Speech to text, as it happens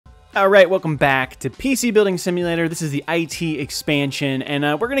All right, welcome back to PC Building Simulator. This is the IT expansion, and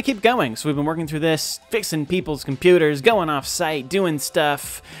we're going to keep going. So we've been working through this, fixing people's computers, going off-site, doing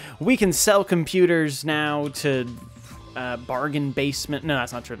stuff. We can sell computers now to bargain basement. No,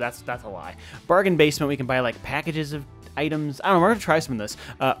 that's not true. That's a lie. Bargain basement, we can buy like packages of items. I don't know, we're going to try some of this.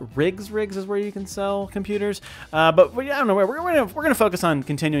 Rigs is where you can sell computers. But I don't know where. We're going to focus on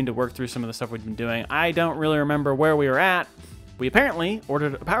continuing to work through some of the stuff we've been doing. I don't really remember where we were at. We apparently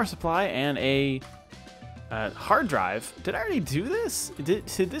ordered a power supply and a hard drive. Did I already do this? Did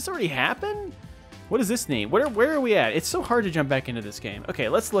this already happen? What does this mean? Where are we at? It's so hard to jump back into this game. Okay,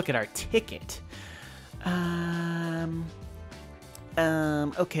 let's look at our ticket.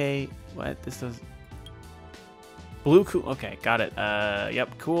 Okay. What? This does... Blue cool. Okay, got it.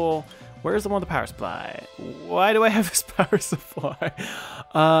 Yep, cool. Where's the one with the power supply? Why do I have this power supply?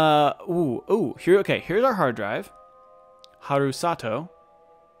 Here. Okay, here's our hard drive. Harusato.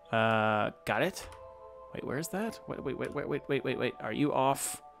 Got it. Wait, where's that? Wait. Are you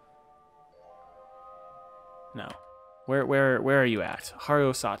off? No. Where are you at?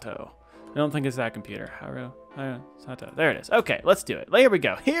 Harusato. I don't think it's that computer. Harusato. There it is. Okay, let's do it. Here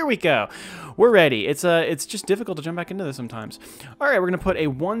we go. We're ready. It's just difficult to jump back into this sometimes. All right, we're gonna put a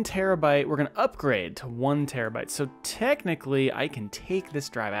 1 terabyte. We're gonna upgrade to 1 terabyte. So technically, I can take this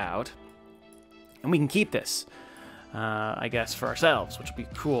drive out, and we can keep this. I guess for ourselves, which would be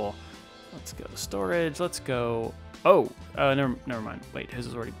cool. Let's go to storage. Let's go. Never mind. Wait, his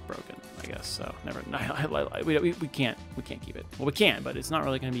is already broken. I guess so. We can't keep it. Well, we can, but it's not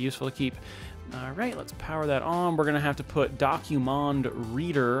really going to be useful to keep. All right, let's power that on. We're going to have to put Documond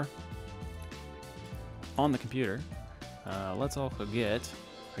Reader on the computer. Let's also get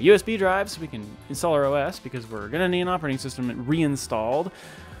our USB drive so we can install our OS because we're going to need an operating system reinstalled.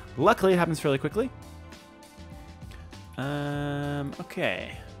 Luckily, it happens fairly quickly.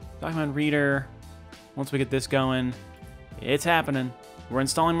 Okay. Document Reader. Once we get this going, it's happening. We're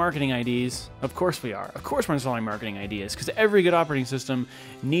installing marketing IDs. Of course we are. Of course we're installing marketing IDs because every good operating system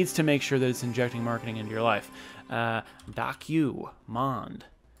needs to make sure that it's injecting marketing into your life. Documond.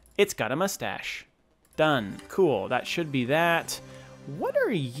 It's got a mustache. Done. Cool. That should be that. What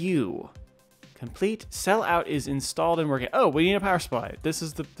are you? Complete. Sellout is installed and working. Oh, we need a power supply. This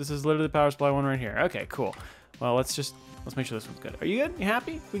is literally the power supply one right here. Okay, cool. Well, let's make sure this one's good. Are you good? You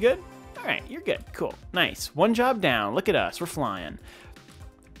happy? We good? All right, you're good. Cool. Nice. One job down. Look at us. We're flying.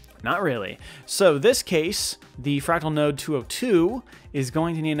 Not really. So this case, the Fractal Node 202 is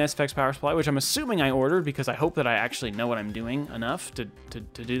going to need an SFX power supply, which I'm assuming I ordered because I hope that I actually know what I'm doing enough to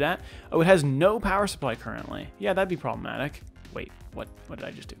do that. Oh, it has no power supply currently. Yeah, that'd be problematic. Wait, what did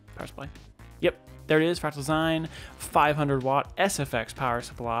I just do? Power supply? Yep, there it is. Fractal Design, 500 watt SFX power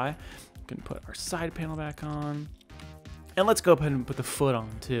supply. Can put our side panel back on. And let's go ahead and put the foot on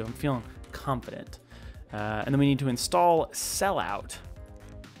too. I'm feeling confident. And then we need to install Sellout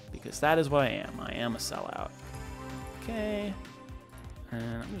because that is what I am. I am a sellout. Okay.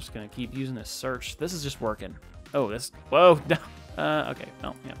 And I'm just gonna keep using this search. This is just working. Oh, this, whoa, no. Okay,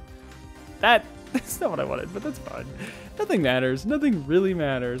 no, yeah. That's not what I wanted, but that's fine. Nothing matters, nothing really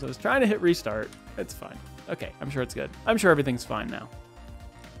matters. I was trying to hit restart. It's fine. Okay, I'm sure it's good. I'm sure everything's fine now.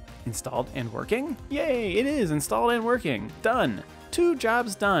 Installed and working? Yay, it is installed and working. Done. 2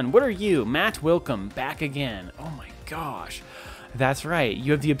 jobs done. What are you? Matt Wilcom, back again. Oh my gosh. That's right.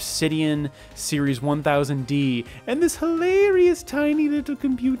 You have the Obsidian Series 1000D and this hilarious tiny little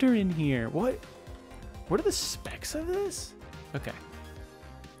computer in here. What are the specs of this? Okay.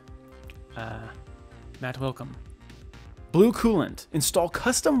 Matt Wilcom. Blue coolant. Install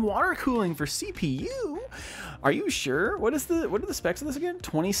custom water cooling for CPU. Are you sure? What are the specs of this again?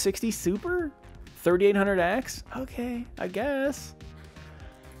 2060 Super? 3800X? Okay, I guess.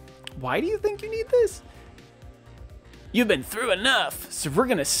 Why do you think you need this? You've been through enough, so we're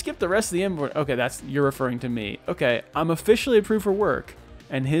gonna skip the rest of the inboard. Okay, you're referring to me. Okay, I'm officially approved for work,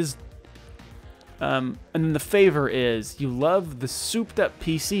 and and then the favor is you love the souped up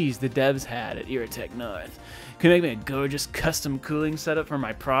PCs the devs had at Irritech North. Can you make me a gorgeous custom cooling setup for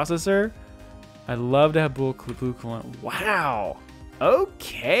my processor? I'd love to have blue coolant. Wow.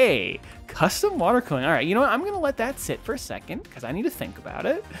 Okay. Custom water cooling. All right, you know what? I'm going to let that sit for a second because I need to think about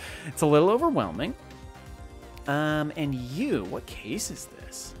it. It's a little overwhelming. And you, what case is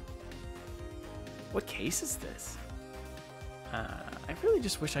this? What case is this? I really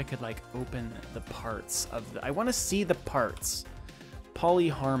just wish I could like open the parts of I want to see the parts.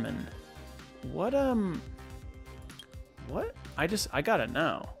 Polyharmon. What? I gotta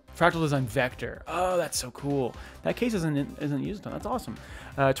know. Fractal Design Vector. Oh, that's so cool. That case isn't used on. That's awesome.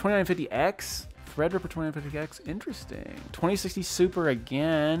 2950X, Threadripper 2050X, interesting. 2060 Super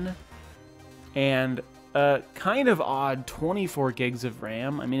again. And kind of odd 24 gigs of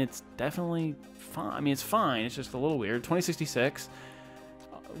RAM. I mean, it's definitely fine. I mean, it's fine. It's just a little weird. 2066,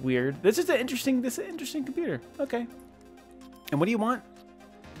 weird. This is an interesting computer. Okay. And what do you want?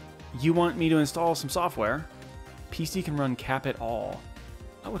 You want me to install some software. PC can run cap it all.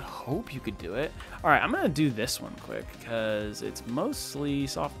 I would hope you could do it. All right, I'm gonna do this one quick because it's mostly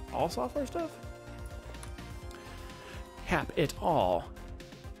all software stuff. Cap it all.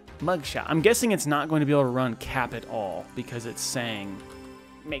 Mugshot. I'm guessing it's not going to be able to run cap it all because it's saying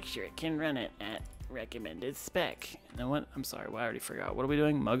make sure it can run it at recommended spec. You know what? I'm sorry, well, I already forgot. What are we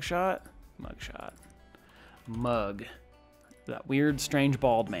doing? Mugshot? Mugshot. Mug. That weird, strange,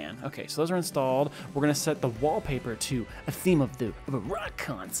 bald man. Okay, so those are installed. We're gonna set the wallpaper to a theme of a rock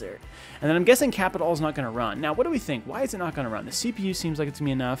concert. And then I'm guessing cap it all is not gonna run. Now, what do we think? Why is it not gonna run? The CPU seems like it's gonna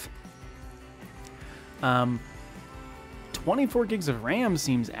be enough. 24 gigs of RAM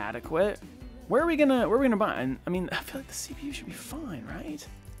seems adequate. Where are we gonna buy? And I mean, I feel like the CPU should be fine, right?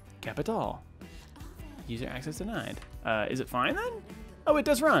 Cap it all. User access denied. Is it fine then? Oh, it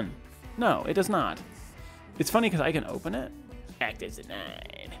does run. No, it does not. It's funny because I can open it. Access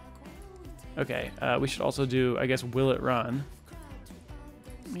denied. Okay, we should also do, I guess, will it run?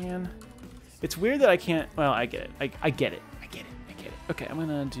 Man, it's weird that I can't, well, I get it. I get it. Okay, I'm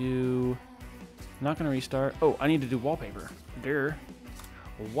gonna do, I'm not gonna restart. Oh, I need to do wallpaper. There.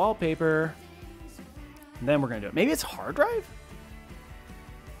 Wallpaper. And then we're gonna do it. Maybe it's hard drive?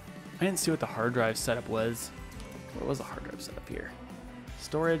 I didn't see what the hard drive setup was. What was the hard drive setup here?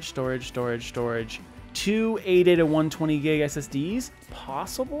 Storage. 2 8 to 120 gig SSDs?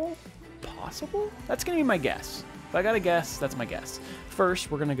 Possible? That's gonna be my guess. If I gotta guess, that's my guess.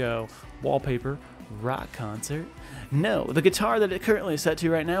 First, we're gonna go wallpaper, rock concert. No, the guitar that it currently is set to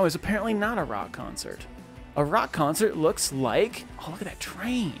right now is apparently not a rock concert. A rock concert looks like, oh, look at that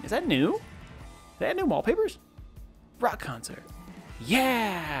train. Is that new? They had new wallpapers? Rock concert.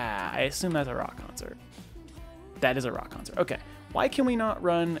 Yeah, I assume that's a rock concert. That is a rock concert. Okay, why can we not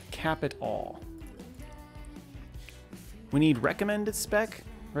run cap it all? We need recommended spec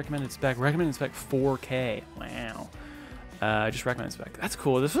 4K. Wow. Just recommended spec. That's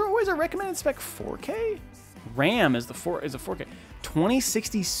cool. There's always a recommended spec 4K. RAM is a 4K.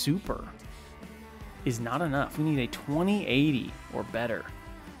 2060 Super is not enough. We need a 2080 or better.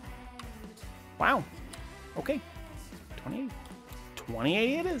 Wow. Okay.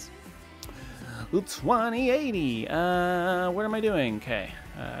 2080 it is. Oops, 2080. What am I doing? Okay.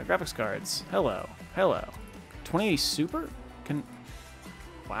 Graphics cards. Hello. 2080 Super?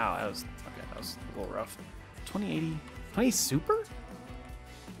 Wow, that was a little rough. 2080 Super?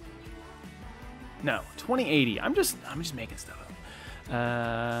 No, 2080. I'm just making stuff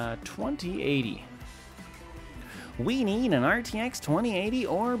up. 2080. We need an RTX 2080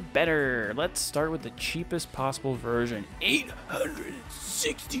 or better. Let's start with the cheapest possible version.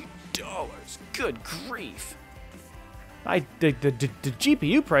 $860. Good grief. The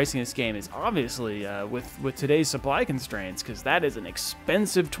GPU pricing in this game is obviously with today's supply constraints, because that is an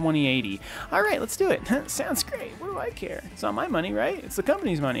expensive 2080. All right, let's do it. Sounds great. What do I care? It's not my money, right? It's the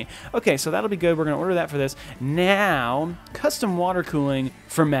company's money. Okay, so that'll be good. We're going to order that for this. Now, custom water cooling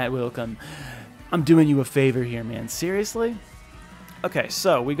for Matt Wilcom. I'm doing you a favor here, man. Seriously? Okay,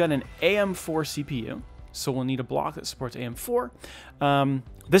 so we got an AM4 CPU. So we'll need a block that supports AM4.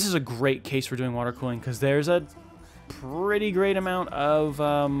 This is a great case for doing water cooling because there's a pretty great amount of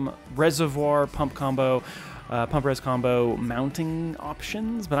reservoir pump res combo mounting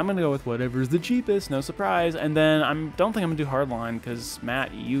options, but I'm gonna go with whatever's the cheapest, no surprise. And then don't think I'm gonna do hardline because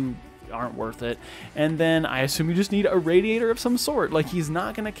Matt, you aren't worth it. And then I assume you just need a radiator of some sort. Like, he's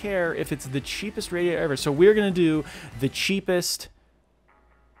not gonna care if it's the cheapest radiator ever. So we're gonna do the cheapest.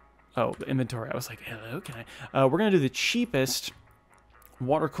 Oh, the inventory. I was like, hello, can I? We're gonna do the cheapest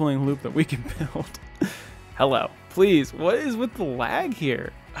water cooling loop that we can build. Hello, please. What is with the lag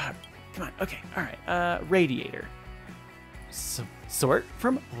here? Come on. Okay. All right. Radiator. Sort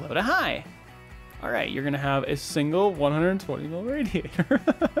from low to high. All right. You're gonna have a single 120 mil radiator.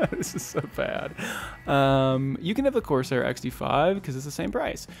 This is so bad. You can have the Corsair XT5 because it's the same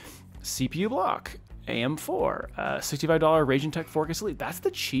price. CPU block. AM4. $65 Radeon Tech 4K Elite. That's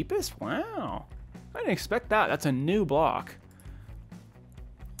the cheapest. Wow. I didn't expect that. That's a new block.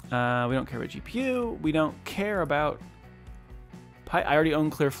 We don't care about GPU. We don't care about... I already own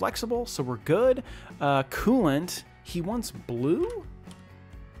Clear Flexible, so we're good. Coolant. He wants blue?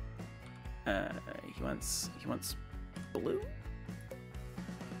 He wants blue?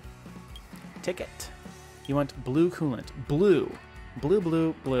 Ticket. You want blue coolant. Blue. Blue,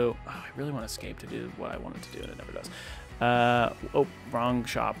 blue, blue. Oh, I really want Escape to do what I want it to do, and it never does. Oh, wrong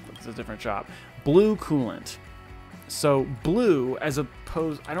shop. It's a different shop. Blue coolant. So blue, as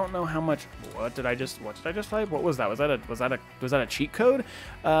opposed, I don't know how much. What did I just type? What was that? Was that a cheat code?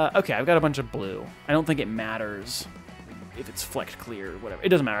 Okay, I've got a bunch of blue. I don't think it matters if it's flecked clear or whatever. It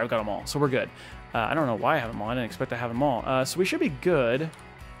doesn't matter. I've got them all, so we're good. I don't know why I have them all. I didn't expect to have them all. So we should be good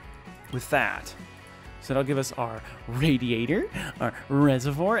with that. So that'll give us our radiator, our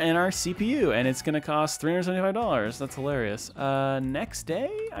reservoir, and our CPU, and it's gonna cost $375. That's hilarious. Next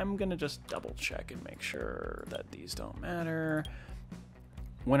day, I'm gonna just double check and make sure that these don't matter.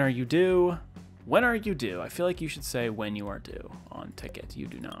 When are you due? When are you due? I feel like you should say when you are due on ticket. You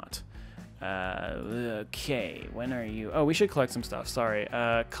do not. Okay, when are you? Oh, we should collect some stuff. Sorry.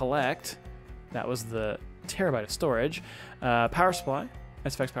 Collect. That was the terabyte of storage. Power supply.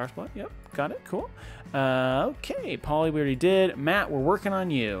 SFX power supply. Yep, got it. Cool. Okay, Polly, we already did. Matt, we're working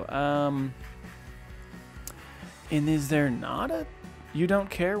on you. And is there not a you don't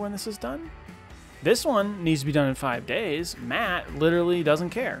care when this is done? This one needs to be done in 5 days. Matt literally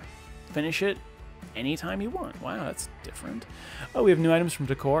doesn't care. Finish it anytime you want. Wow, that's different. Oh, we have new items from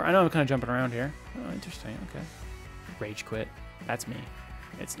decor. I know I'm kind of jumping around here. Oh, interesting. Okay. Rage quit. That's me.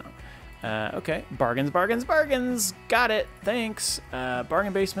 It's not. Okay, bargains, bargains, bargains. Got it. Thanks.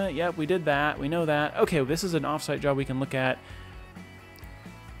 Bargain basement. Yep, we did that. We know that. Okay, well, this is an offsite job we can look at.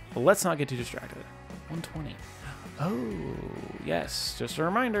 But let's not get too distracted. 120. Oh, yes. Just a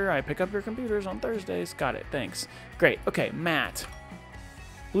reminder, I pick up your computers on Thursdays. Got it. Thanks. Great. Okay, Matt.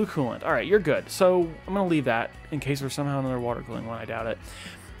 Blue coolant. All right, you're good. So I'm going to leave that in case there's somehow another water cooling one. I doubt it.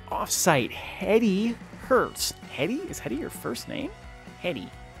 Offsite. Hetty Hertz. Hetty? Is Hetty your first name? Hetty.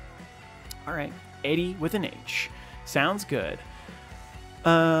 All right, Eddie with an H. Sounds good.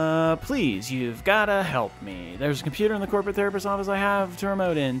 Please, you've gotta help me. There's a computer in the corporate therapist office. I have to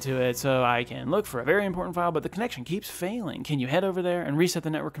remote into it so I can look for a very important file, but the connection keeps failing. Can you head over there and reset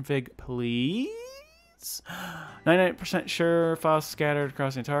the network config, please? 99% sure. Files scattered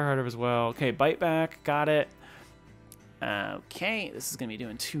across the entire hard drive as well. Okay, bite back. Got it. Okay, this is gonna be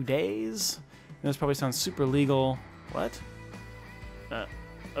doing 2 days. This probably sounds super legal. What?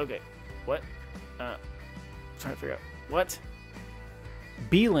 Okay. What? Trying to figure out. What?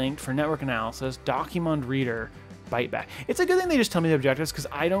 B-linked for network analysis, document reader, bite back. It's a good thing they just tell me the objectives because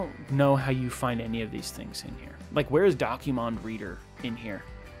I don't know how you find any of these things in here. Like, where is document reader in here?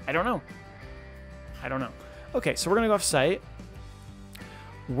 I don't know. I don't know. Okay, so we're going to go off site.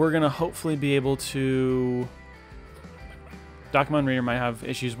 We're going to hopefully be able to... Document reader might have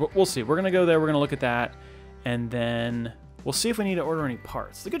issues. We'll see. We're going to go there. We're going to look at that. And then... we'll see if we need to order any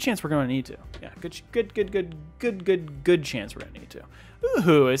parts. It's a good chance we're going to need to. Yeah, good chance we're going to need to.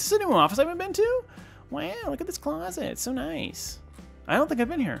 Ooh, is this a new office I haven't been to? Wow, look at this closet. It's so nice. I don't think I've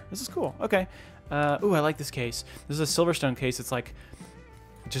been here. This is cool. Okay. Ooh, I like this case. This is a Silverstone case. It's like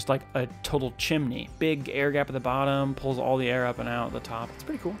just like a total chimney. Big air gap at the bottom, pulls all the air up and out at the top. It's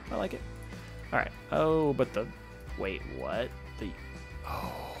pretty cool. I like it. All right. Oh, but the... wait, what?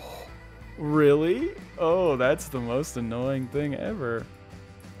 Oh... really? Oh, that's the most annoying thing ever.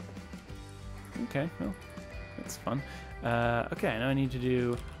 Okay, well, that's fun. Okay, now I need to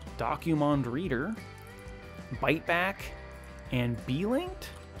do document reader, bite back, and B-linked,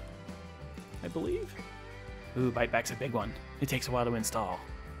 I believe. Ooh, bite back's a big one. It takes a while to install.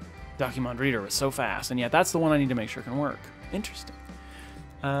 Document reader was so fast, and yeah, that's the one I need to make sure can work. Interesting.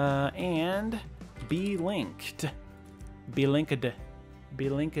 And B-linked. B-linked.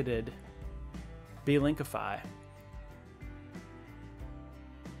 B-linked. B-linkify.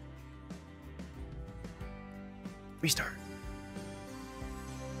 Restart.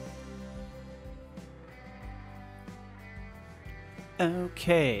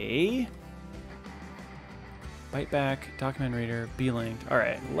 Okay. Bite back, document reader, B-linked. All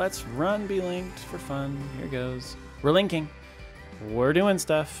right, let's run B-linked for fun. Here goes. We're linking. We're doing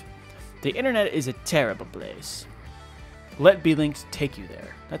stuff. The internet is a terrible place. Let B-linked take you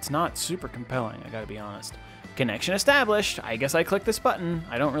there. That's not super compelling, I gotta be honest. Connection established. I guess I click this button.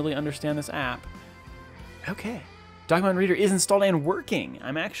 I don't really understand this app. Okay. Document reader is installed and working.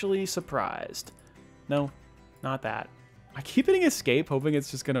 I'm actually surprised. No, not that. I keep hitting escape, hoping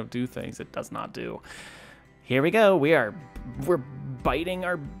it's just gonna do things it does not do. Here we go. We're biting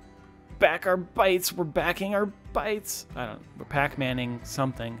our back our bites. We're backing our bites. We're Pac-manning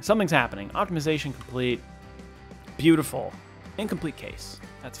something. Something's happening. Optimization complete. Beautiful. Incomplete case.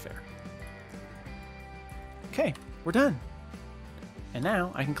 That's fair. Okay, we're done. And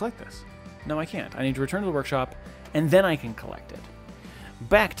now I can collect this. No, I can't. I need to return to the workshop, and then I can collect it.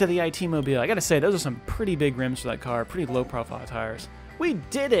 back to the IT mobile. I gotta say, those are some pretty big rims for that car, pretty low profile tires. We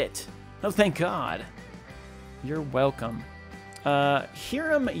did it! Oh, thank God. You're welcome.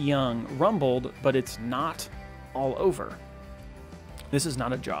 Hiram Young rumbled, but it's not all over. This is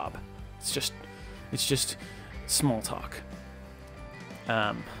not a job. It's just small talk.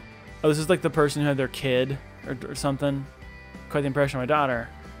 Oh, this is like the person who had their kid or something. Quite the impression of my daughter.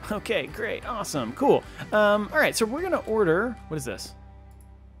 Okay, great, awesome, cool. All right, so we're gonna order, what is this?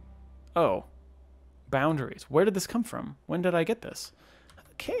 Oh, boundaries. Where did this come from? When did I get this?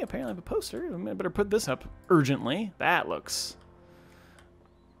 Okay, apparently I have a poster. I better put this up urgently. That looks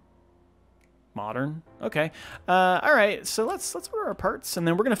modern. Okay. All right, so let's order our parts, and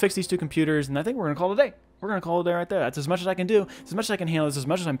then we're gonna fix these two computers, and I think we're gonna call it a day. We're gonna call it a day right there. That's as much as I can do. It's as much as I can handle. It's as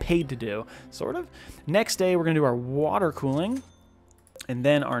much as I'm paid to do, sort of. Next day, we're gonna do our water cooling, and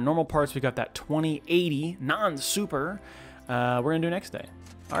then our normal parts. We got that 2080 non-super. We're gonna do next day.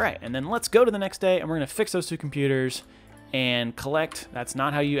 All right, and then let's go to the next day, and we're gonna fix those two computers and collect. That's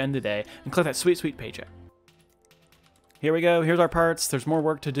not how you end the day. And collect that sweet, sweet paycheck. Here we go. Here's our parts. There's more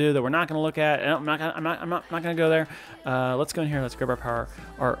work to do that we're not going to look at. I'm not going to go there. Let's go in here. Let's grab our power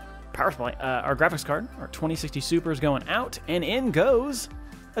supply. Our graphics card. Our 2060 Super is going out, and in goes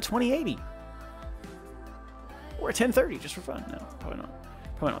a 2080 or a 1030 just for fun. No, probably not.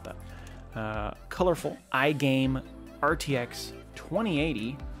 Probably not that. Colorful iGame RTX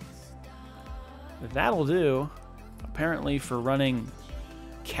 2080. That'll do. Apparently for running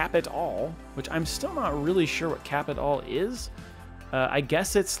Cap It All, which I'm still not really sure what Cap It All is. I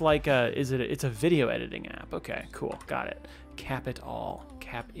guess it's like it's a video editing app. Okay, cool, got it. Cap It All,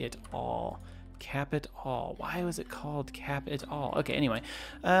 Cap It All, Cap It All. Why was it called Cap It All? Okay, anyway.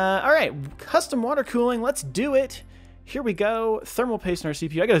 All right, custom water cooling, let's do it. Here we go, thermal paste in our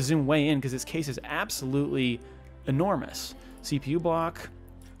CPU. I gotta zoom way in because this case is absolutely enormous. CPU block,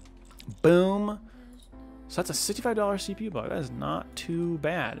 boom. So that's a $65 CPU block. That is not too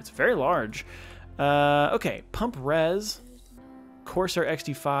bad. It's very large. Okay, pump res. Corsair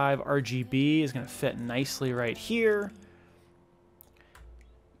XT5 RGB is going to fit nicely right here.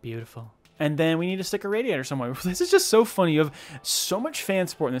 Beautiful. And then we need to stick a radiator somewhere. This is just so funny. You have so much fan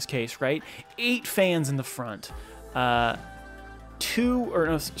support in this case, right? 8 fans in the front. 3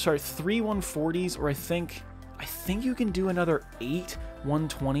 140s, or I think you can do another 8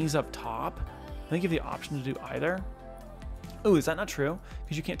 120s up top. I think you have the option to do either. Oh, is that not true?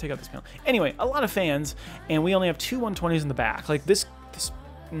 Because you can't take out this panel. Anyway, a lot of fans, and we only have 2 120s in the back. Like this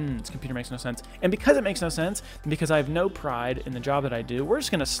computer makes no sense. And because it makes no sense, and because I have no pride in the job that I do, we're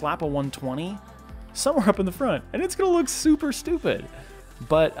just gonna slap a 120 somewhere up in the front, and it's gonna look super stupid.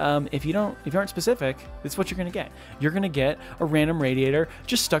 But if you aren't specific, that's what you're gonna get. You're gonna get a random radiator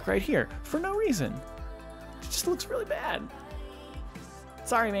just stuck right here for no reason. It just looks really bad.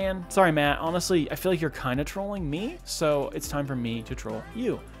 Sorry, man. Sorry, Matt. Honestly, I feel like you're kind of trolling me, so it's time for me to troll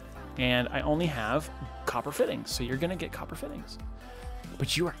you. And I only have copper fittings, so you're going to get copper fittings.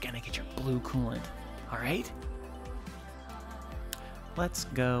 But you are going to get your blue coolant, all right? Let's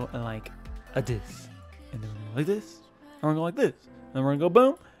go like a this. And then we're going like this. And we're going to go like this. And then we're going to go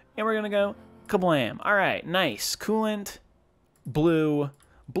boom. And we're going to go kablam. All right, nice. Coolant, blue.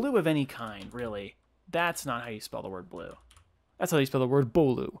 Blue of any kind, really. That's not how you spell the word blue. That's how you spell the word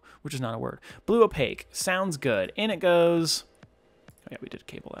bolu, which is not a word. Blue opaque. Sounds good. In it goes. Oh, yeah, we did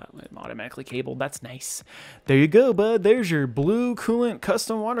cable that. Automatically cabled. That's nice. There you go, bud. There's your blue coolant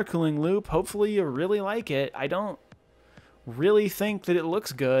custom water cooling loop. Hopefully you really like it. I don't really think that it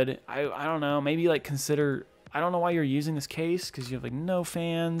looks good. I don't know. Maybe like consider. I don't know why you're using this case because you have like no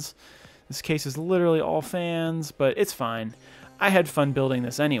fans. This case is literally all fans, but it's fine. I had fun building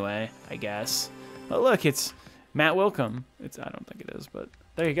this anyway, I guess. But look, it's Matt Wilcom. I don't think it is, but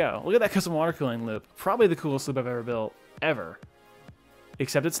there you go. Look at that custom water cooling loop. Probably the coolest loop I've ever built, ever.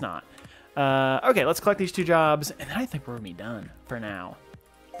 Except it's not. Okay, let's collect these 2 jobs, and then I think we're gonna be done for now.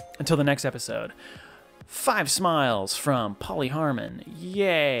 Until the next episode. 5 smiles from Polly Harmon.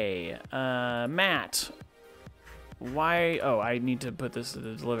 Yay. Matt. Why? Oh, I need to put this in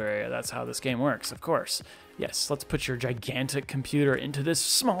the delivery area. That's how this game works, of course. Yes, let's put your gigantic computer into this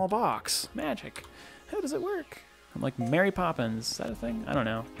small box. Magic. How does it work? I'm like Mary Poppins. Is that a thing? I don't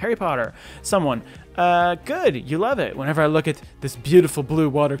know. Harry Potter. Someone. Good. You love it. Whenever I look at this beautiful blue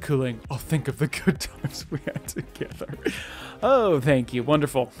water cooling, I'll think of the good times we had together. Oh, thank you.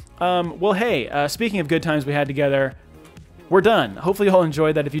 Wonderful. Well, hey, speaking of good times we had together, we're done. Hopefully you all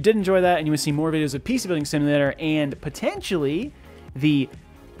enjoyed that. If you did enjoy that and you want to see more videos of PC Building Simulator and potentially the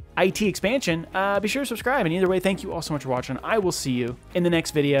IT expansion, be sure to subscribe. And either way, thank you all so much for watching. I will see you in the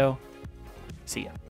next video. See ya.